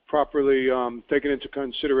properly taken into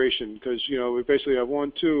consideration? Because we basically have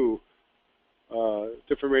 1, 2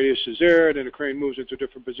 different radiuses there, then the crane moves into a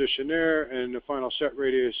different position there, and the final set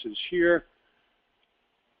radius is here.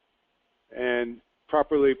 And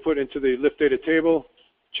properly put into the lift data table,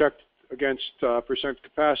 checked against percent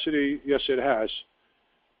capacity. Yes, it has.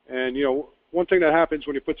 And one thing that happens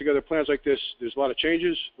when you put together plans like this, there's a lot of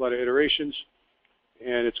changes, a lot of iterations,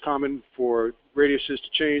 and it's common for radiuses to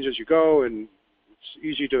change as you go, and it's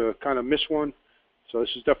easy to kind of miss one. So this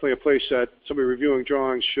is definitely a place that somebody reviewing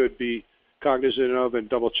drawings should be cognizant of and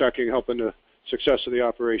double checking, helping the success of the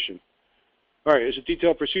operation. All right, is a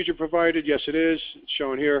detailed procedure provided? Yes, it is. It's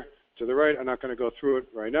shown here to the right. I'm not going to go through it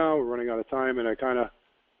right now. We're running out of time, and I kind of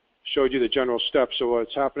showed you the general steps of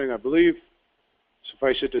what's happening, I believe.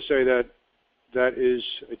 Suffice it to say that that is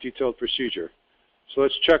a detailed procedure. So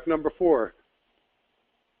let's check number 4,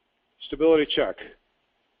 stability check.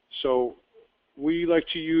 So we like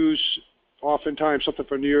to use oftentimes something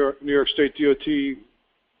from New York State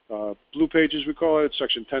DOT Blue Pages, we call it,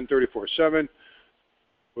 section 1034.7,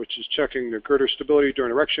 which is checking the girder stability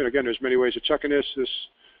during erection. Again, there's many ways of checking this. This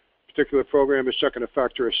particular program is checking a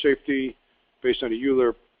factor of safety based on a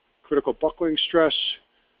Euler critical buckling stress.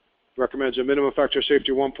 Recommends a minimum factor of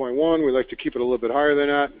safety 1.1. We like to keep it a little bit higher than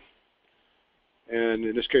that. And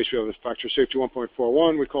in this case, we have a factor of safety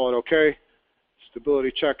 1.41. We call it okay.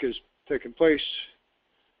 Stability check is taking place,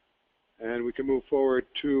 and we can move forward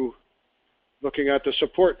to looking at the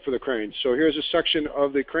support for the crane. So here's a section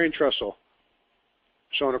of the crane trestle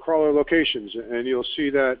showing the crawler locations, and you'll see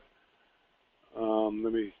that,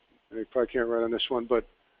 I probably can't write on this one, but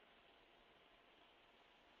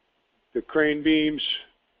the crane beams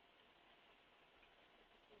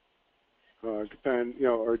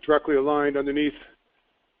are directly aligned underneath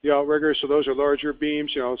the outrigger, so those are larger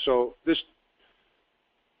beams, so this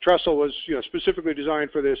trestle was, specifically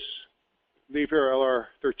designed for this Liebherr LR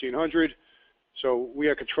 1300, so we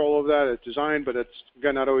had control of that at design, but it's,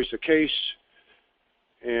 again, not always the case.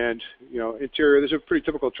 And, interior, this is a pretty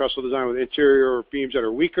typical trestle design with interior beams that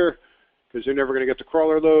are weaker because they're never going to get the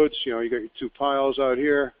crawler loads. You got your two piles out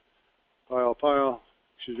here, pile.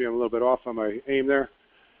 Excuse me, I'm a little bit off on my aim there.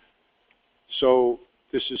 So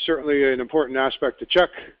this is certainly an important aspect to check.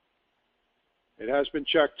 It has been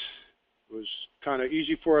checked. It was kind of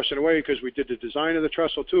easy for us in a way because we did the design of the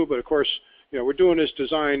trestle too, but of course, we're doing this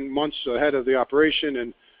design months ahead of the operation,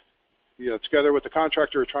 and, together with the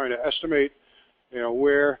contractor, we're trying to estimate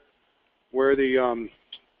where the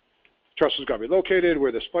trestle is going to be located,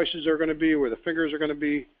 where the splices are going to be, where the fingers are going to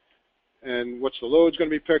be, and what's the load's going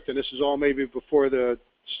to be picked. And this is all maybe before the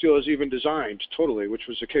steel is even designed totally, which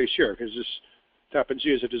was the case here, because this Tappan Zee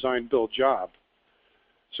is a design-build job.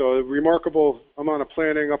 So a remarkable amount of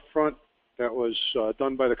planning up front that was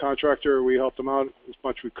done by the contractor. We helped them out as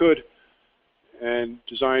much as we could and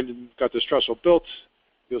designed and got this trestle built.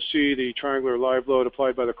 You'll see the triangular live load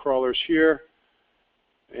applied by the crawlers here.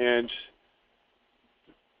 And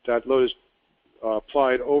that load is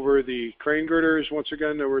applied over the crane girders, once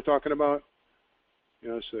again, that we're talking about.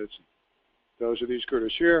 So those are these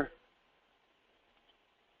girders here.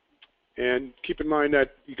 And keep in mind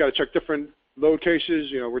that you got to check different load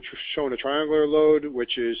cases. We're showing a triangular load,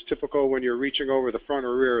 which is typical when you're reaching over the front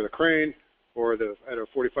or rear of the crane, or at a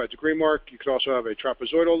 45-degree mark. You could also have a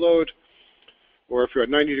trapezoidal load, or if you're at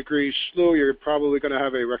 90-degree slew, you're probably going to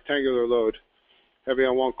have a rectangular load, heavy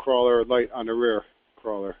on one crawler, light on the rear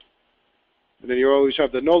crawler. And then you always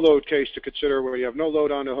have the no-load case to consider, where you have no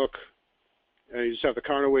load on the hook, and you just have the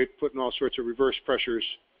counterweight putting all sorts of reverse pressures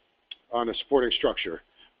on a supporting structure.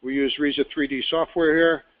 We use RESA 3D software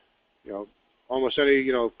here. Almost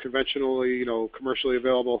any, conventionally, commercially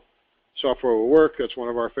available software will work. That's one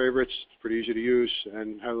of our favorites. It's pretty easy to use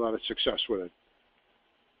and had a lot of success with it.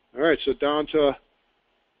 All right, so down to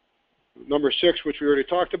number 6, which we already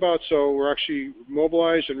talked about. So we're actually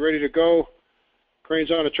mobilized and ready to go.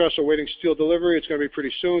 Crane's on a trestle waiting steel delivery. It's going to be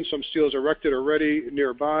pretty soon. Some steel is erected already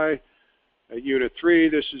nearby at Unit 3.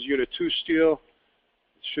 This is Unit 2 steel.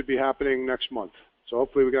 It should be happening next month. So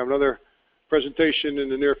hopefully we can have another presentation in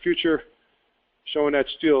the near future showing that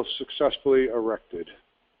steel successfully erected.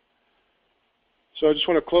 So I just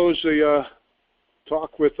want to close the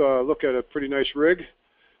talk with a look at a pretty nice rig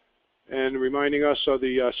and reminding us of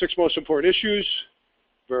the 6 most important issues: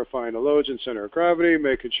 verifying the loads and center of gravity,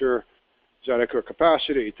 making sure there's adequate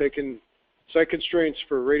capacity, taking site constraints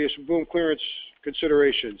for radius and boom clearance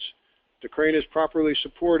considerations, the crane is properly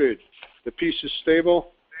supported, the piece is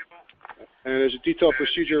stable, and there's a detailed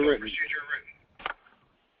procedure written.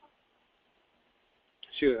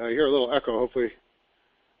 See, I hear a little echo, hopefully,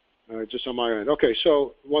 just on my end. Okay,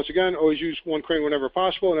 so once again, always use one crane whenever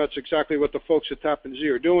possible, and that's exactly what the folks at Tappan Zee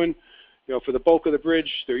are doing. For the bulk of the bridge,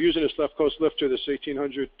 they're using this left coast lifter, this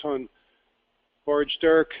 1,800-ton barge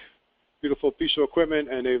derrick. Beautiful piece of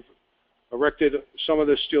equipment, and they've erected some of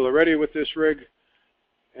this steel already with this rig,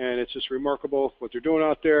 and it's just remarkable what they're doing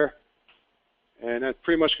out there. And that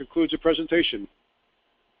pretty much concludes the presentation.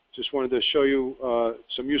 Just wanted to show you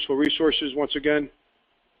some useful resources once again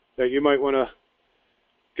that you might want to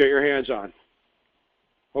get your hands on.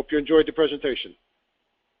 Hope you enjoyed the presentation.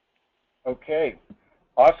 Okay,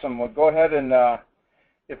 awesome. Well, go ahead and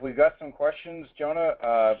if we've got some questions, Jonah,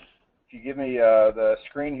 if you give me the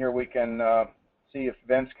screen here, we can see if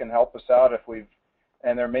Vince can help us out.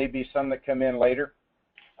 And there may be some that come in later.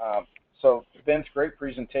 So Vince, great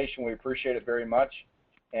presentation. We appreciate it very much.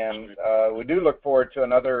 And we do look forward to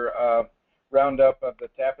another roundup of the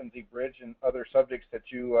Tappan Zee Bridge and other subjects that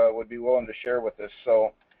you would be willing to share with us.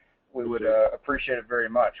 So we would appreciate it very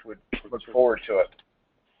much. We'd look forward to it.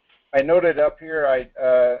 I noted up here,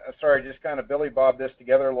 sorry, just kind of Billy Bob this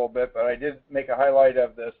together a little bit, but I did make a highlight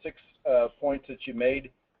of the 6 points that you made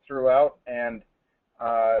throughout, and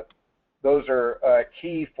those are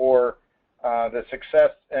key for the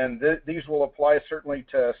success, and these will apply certainly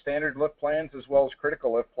to standard lift plans as well as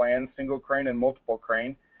critical lift plans, single crane and multiple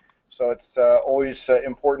crane. So it's always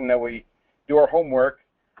important that we do our homework.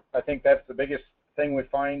 I think that's the biggest thing we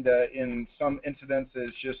find in some incidents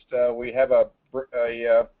is just we have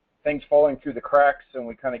things falling through the cracks, and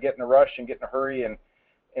we kind of get in a rush and get in a hurry,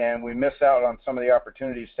 and we miss out on some of the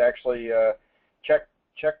opportunities to actually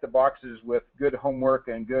check the boxes with good homework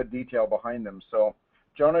and good detail behind them. So,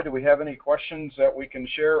 Jonah, do we have any questions that we can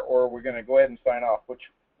share, or are we going to go ahead and sign off?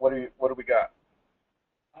 What do we got?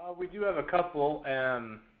 We do have a couple,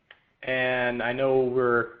 and I know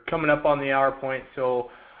we're coming up on the hour point,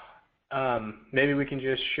 so maybe we can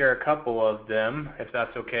just share a couple of them, if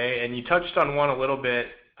that's okay. And you touched on one a little bit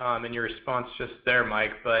in your response just there,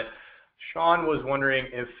 Mike, but Sean was wondering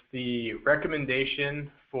if the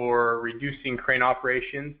recommendation for reducing crane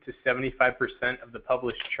operations to 75% of the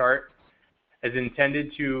published chart is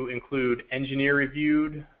intended to include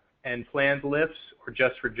engineer-reviewed and planned lifts, or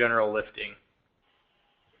just for general lifting?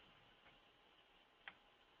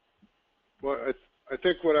 Well, I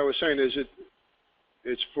think what I was saying is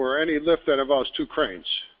it's for any lift that involves two cranes,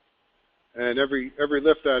 and every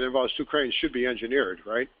lift that involves two cranes should be engineered,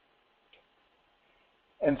 right?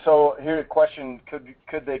 And so here's a question: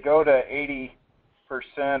 could they go to 80%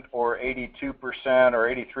 or 82% or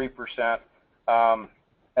 83%?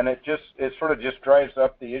 And it sort of just drives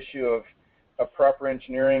up the issue of proper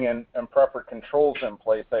engineering and proper controls in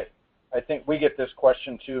place. I think we get this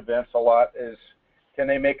question too, Vince, a lot, is can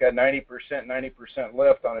they make a 90%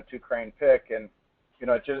 lift on a two crane pick? And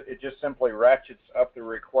it just simply ratchets up the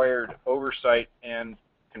required oversight and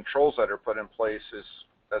controls that are put in place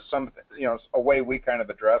as something, a way we kind of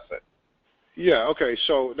address it. Yeah, okay,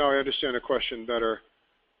 so now I understand the question better.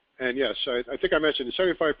 And yes, I think I mentioned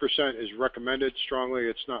 75% is recommended strongly.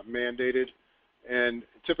 It's not mandated. And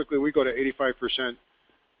typically we go to 85%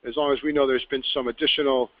 as long as we know there's been some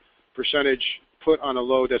additional percentage put on a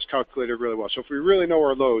load that's calculated really well. So if we really know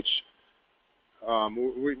our loads,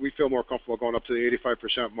 we feel more comfortable going up to the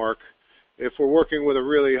 85% mark. If we're working with a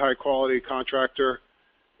really high quality contractor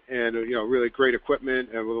and really great equipment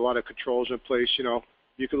and with a lot of controls in place,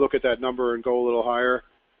 you can look at that number and go a little higher.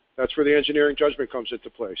 That's where the engineering judgment comes into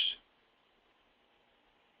place.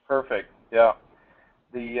 Perfect. Yeah.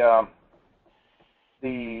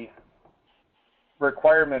 The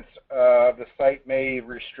requirements the site may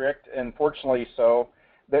restrict, and fortunately so.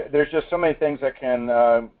 There's just so many things that can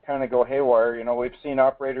kind of go haywire. We've seen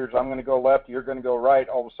operators, I'm going to go left, you're going to go right.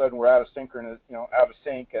 All of a sudden, we're out of sync,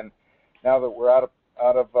 and now that we're out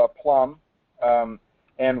of plumb,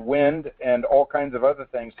 and wind and all kinds of other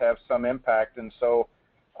things have some impact. And so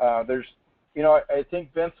I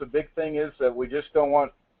think, Vince, the big thing is that we just don't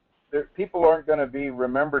want people aren't going to be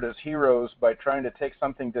remembered as heroes by trying to take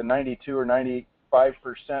something to 92 or 95%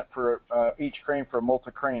 for each crane for a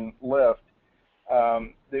multi-crane lift.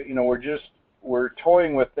 We're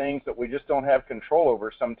toying with things that we just don't have control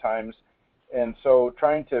over sometimes, and so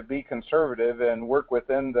trying to be conservative and work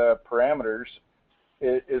within the parameters,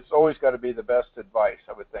 it's always got to be the best advice,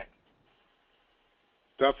 I would think.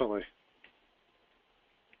 Definitely.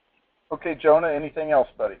 Okay, Jonah, anything else,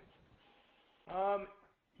 buddy?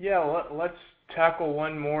 Yeah, let's tackle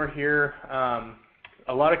one more here.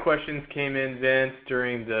 A lot of questions came in, Vince,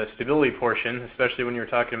 during the stability portion, especially when you were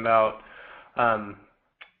talking about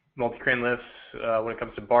multi-crane lifts when it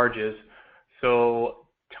comes to barges. So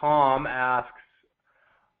Tom asks,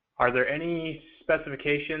 are there any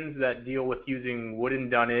specifications that deal with using wooden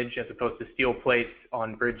dunnage as opposed to steel plates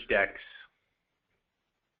on bridge decks?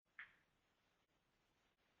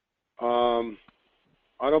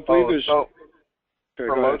 I don't believe there's...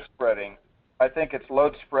 For load spreading, I think it's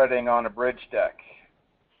load spreading on a bridge deck.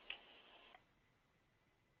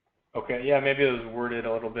 Okay, yeah, maybe it was worded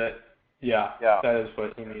a little bit. Yeah, that is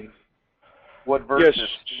what he means. Wood versus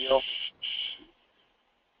steel.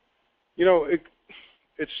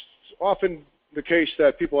 It's often the case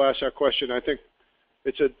that people ask that question. I think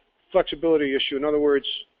it's a flexibility issue. In other words,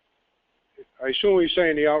 I assume what you're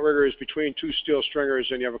saying, the outrigger is between two steel stringers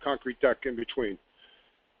and you have a concrete deck in between.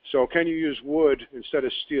 So can you use wood instead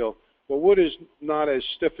of steel? Well, wood is not as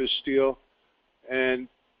stiff as steel, and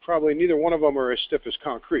probably neither one of them are as stiff as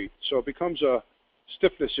concrete. So it becomes a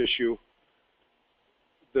stiffness issue.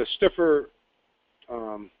 The stiffer,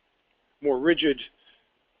 more rigid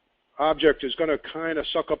object is going to kind of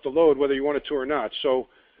suck up the load whether you want it to or not. So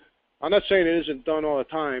I'm not saying it isn't done all the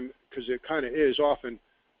time, because it kind of is often.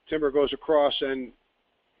 Timber goes across and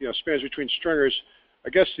spans between stringers. I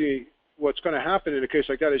guess what's going to happen in a case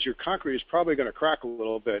like that is your concrete is probably going to crack a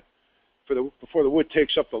little bit before the wood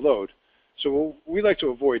takes up the load. So we like to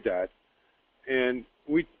avoid that. And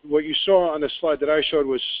what you saw on the slide that I showed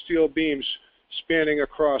was steel beams spanning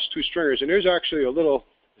across two stringers. And there's actually a little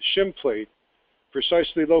shim plate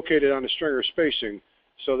precisely located on the stringer spacing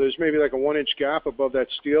So there's maybe like a 1-inch gap above that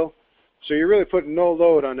steel. So you're really putting no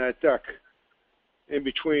load on that deck in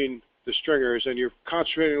between the stringers, and you're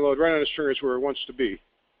concentrating the load right on the stringers where it wants to be.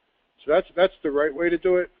 So that's the right way to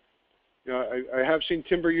do it. You know, I have seen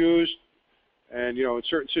timber used, and you know, in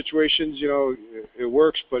certain situations, you know, it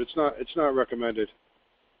works, but it's not recommended.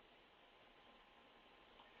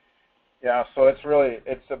 Yeah, so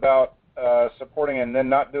it's about supporting and then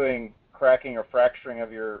not doing cracking or fracturing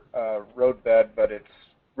of your road bed, but it's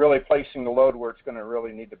really placing the load where it's going to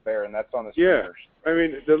really need to bear, and that's on the stringers. Yeah, I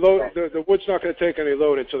mean, the load, the wood's not going to take any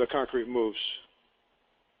load until the concrete moves.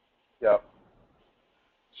 Yeah.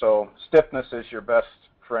 So stiffness is your best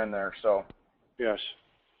friend there. So. Yes.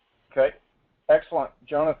 Okay. Excellent,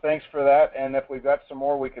 Jonah. Thanks for that. And if we've got some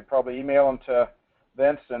more, we could probably email them to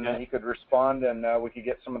Vince, and then he could respond, and we could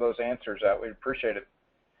get some of those answers out. We'd appreciate it.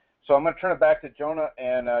 So I'm going to turn it back to Jonah,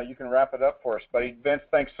 and you can wrap it up for us, buddy. Vince,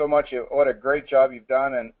 thanks so much. What a great job you've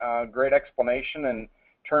done, and great explanation and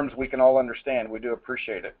terms we can all understand. We do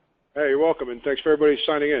appreciate it. Hey, you're welcome, and thanks for everybody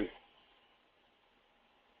signing in.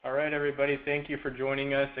 All right, everybody. Thank you for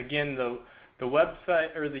joining us. Again, the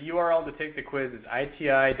website or the URL to take the quiz is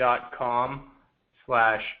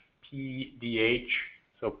iti.com/PDH,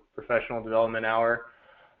 so Professional Development Hour.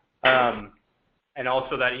 And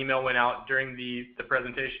also that email went out during the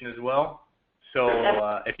presentation as well. So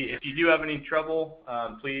if you do have any trouble,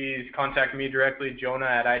 please contact me directly,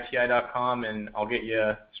 jonah@iti.com, and I'll get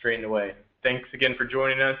you straightened away. Thanks again for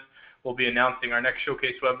joining us. We'll be announcing our next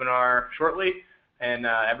showcase webinar shortly. And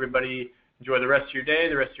everybody enjoy the rest of your day,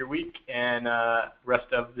 the rest of your week, and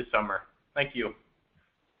rest of the summer. Thank you.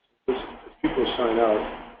 If people sign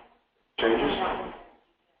out, changes?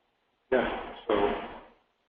 Yeah.